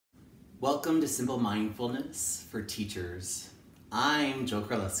Welcome to Simple Mindfulness for Teachers. I'm Joe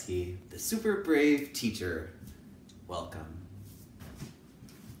Carlovsky, the super brave teacher. Welcome.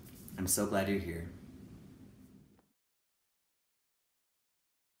 I'm so glad you're here.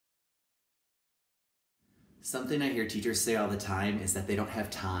 Something I hear teachers say all the time is that they don't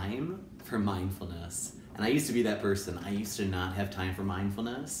have time for mindfulness. And I used to be that person. I used to not have time for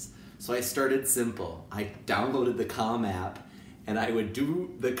mindfulness. So I started simple. I downloaded the Calm app, and I would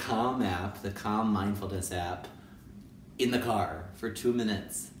do the Calm app, the Calm Mindfulness app, in the car for 2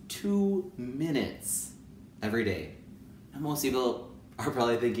 minutes. 2 minutes every day. And most people are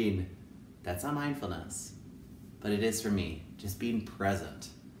probably thinking, that's not mindfulness. But it is for me. Just being present.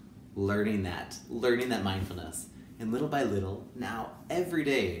 Learning that mindfulness. And little by little, now every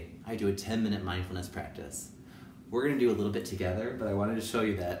day, I do a 10-minute mindfulness practice. We're gonna do a little bit together, but I wanted to show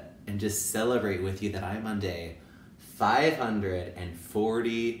you that and just celebrate with you that I'm on day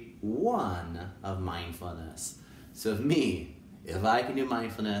 541 of mindfulness. So if I can do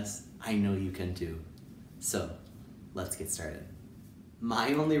mindfulness, I know you can too. So let's get started.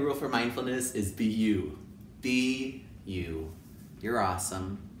 My only rule for mindfulness is be you. Be you. You're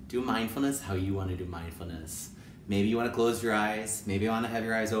awesome. Do mindfulness how you want to do mindfulness. Maybe you want to close your eyes. Maybe you want to have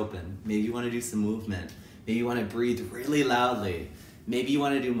your eyes open. Maybe you want to do some movement. Maybe you want to breathe really loudly. Maybe you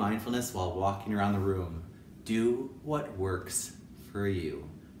want to do mindfulness while walking around the room. Do what works for you.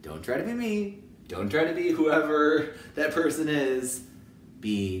 Don't try to be me. Don't try to be whoever that person is.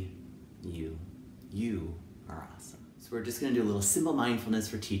 Be you. You are awesome. So we're just going to do a little simple mindfulness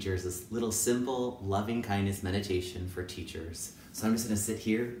for teachers, this little simple loving kindness meditation for teachers. So I'm just going to sit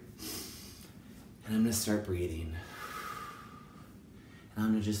here and I'm going to start breathing. And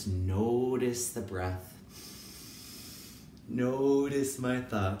I'm going to just notice the breath. Notice my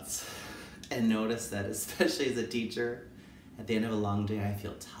thoughts. And notice that, especially as a teacher, at the end of a long day, I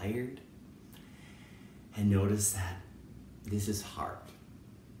feel tired. And notice that this is hard.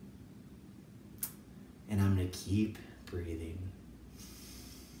 And I'm going to keep breathing.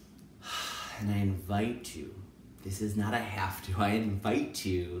 And I invite you, this is not a have to, I invite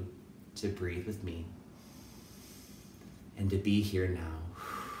you to breathe with me and to be here now.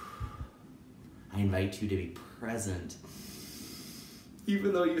 I invite you to be present,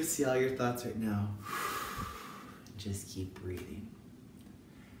 even though you see all your thoughts right now. Just keep breathing.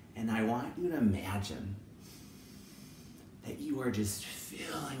 And I want you to imagine that you are just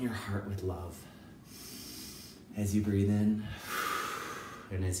filling your heart with love as you breathe in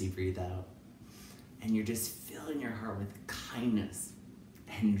and as you breathe out. And you're just filling your heart with kindness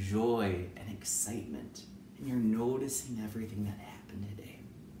and joy and excitement. And you're noticing everything that happened today.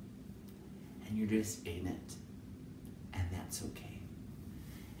 And you're just in it. And that's okay.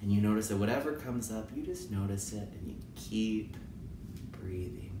 And you notice that whatever comes up, you just notice it and you keep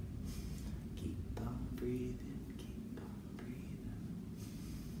breathing. Keep on breathing, keep on breathing.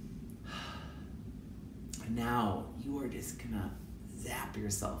 And now you are just gonna zap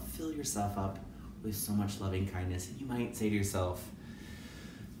yourself, fill yourself up with so much loving kindness. And you might say to yourself,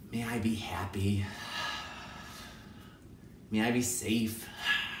 may I be happy. May I be safe.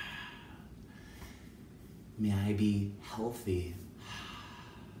 May I be healthy.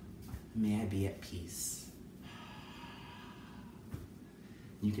 May I be at peace.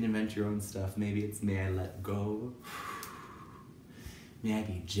 You can invent your own stuff. Maybe it's may I let go. May I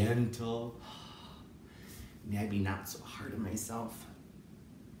be gentle. May I be not so hard on myself.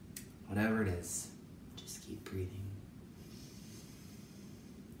 Whatever it is, just keep breathing.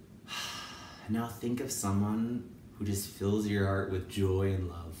 Now think of someone who just fills your heart with joy and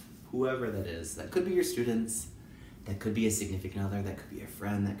love. Whoever that is. That could be your students. That could be a significant other, that could be a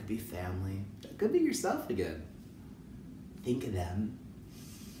friend, that could be family, that could be yourself again. Think of them.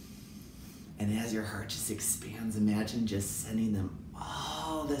 And as your heart just expands, imagine just sending them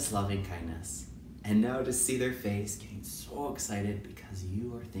all this loving kindness. And now just see their face getting so excited because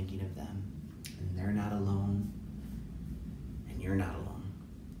you are thinking of them. And they're not alone. And you're not alone.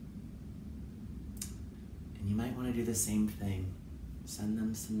 And you might want to do the same thing. Send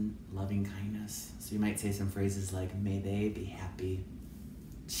them some loving kindness. So you might say some phrases like, may they be happy.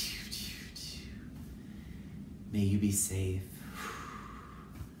 May you be safe.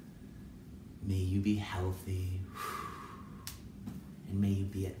 May you be healthy. And may you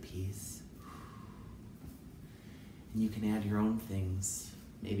be at peace. And you can add your own things.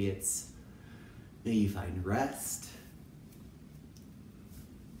 Maybe it's, may you find rest.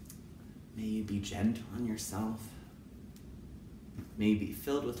 May you be gentle on yourself. May you be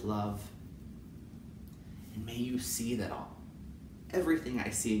filled with love, and may you see that everything I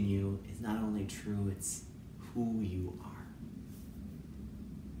see in you is not only true, it's who you are.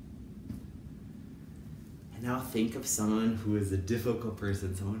 And now think of someone who is a difficult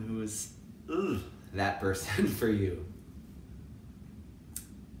person, someone who is that person for you.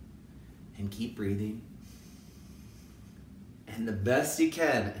 And keep breathing. And the best you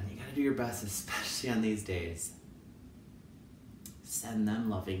can, and you gotta do your best, especially on these days, send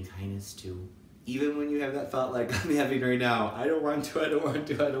them loving kindness too. Even when you have that thought like I'm having right now, I don't want to, I don't want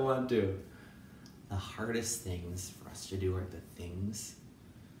to, I don't want to. The hardest things for us to do are the things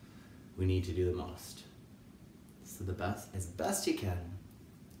we need to do the most. So as best you can,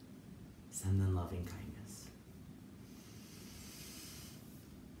 send them loving kindness.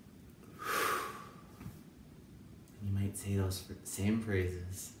 And you might say those same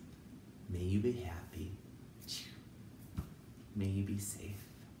phrases. May you be happy. May you be safe.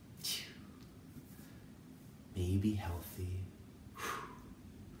 May you be healthy.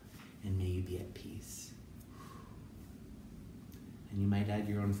 And may you be at peace. And you might add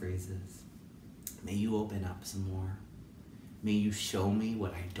your own phrases. May you open up some more. May you show me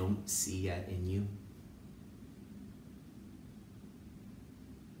what I don't see yet in you.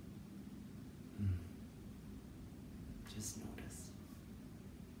 Just notice.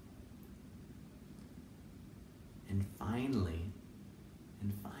 And finally,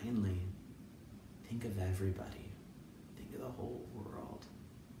 think of everybody. Think of the whole world.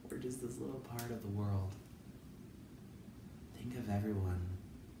 Or just this little part of the world. Think of everyone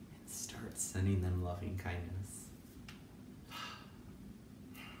and start sending them loving kindness.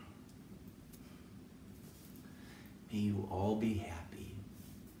 May you all be happy.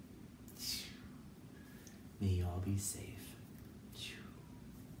 May you all be safe.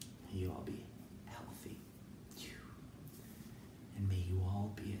 May you all be healthy. And may you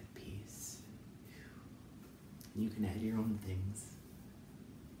all be at peace. And you can add your own things.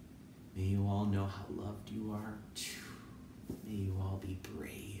 May you all know how loved you are. May you all be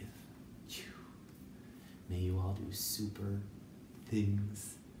brave. May you all do super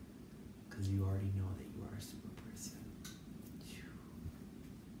things because you already know that you are a super person.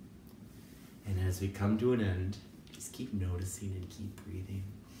 And as we come to an end, just keep noticing and keep breathing.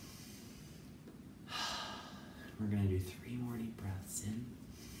 We're going to do 3 more deep breaths in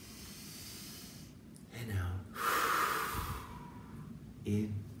and out.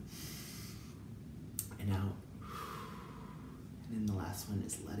 In and out. And then the last one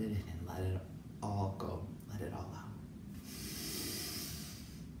is let it in and let it all go. Let it all out.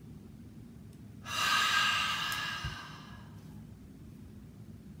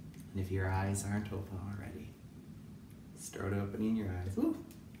 And if your eyes aren't open already, start opening your eyes. Ooh,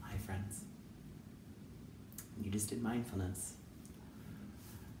 hi friends. You just did mindfulness.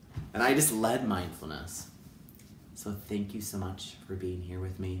 And I just led mindfulness. So thank you so much for being here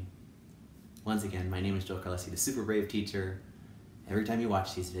with me. Once again, my name is Carlovsky, the super brave teacher. Every time you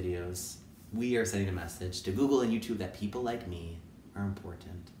watch these videos, we are sending a message to Google and YouTube that people like me are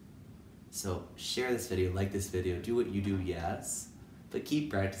important. So share this video, like this video, do what you do, yes, but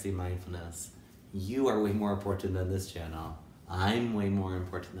keep practicing mindfulness. You are way more important than this channel. I'm way more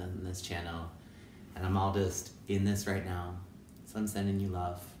important than this channel. And I'm all just in this right now. So I'm sending you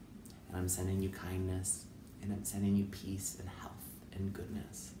love, and I'm sending you kindness, and I'm sending you peace and health and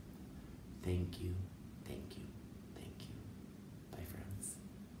goodness. Thank you.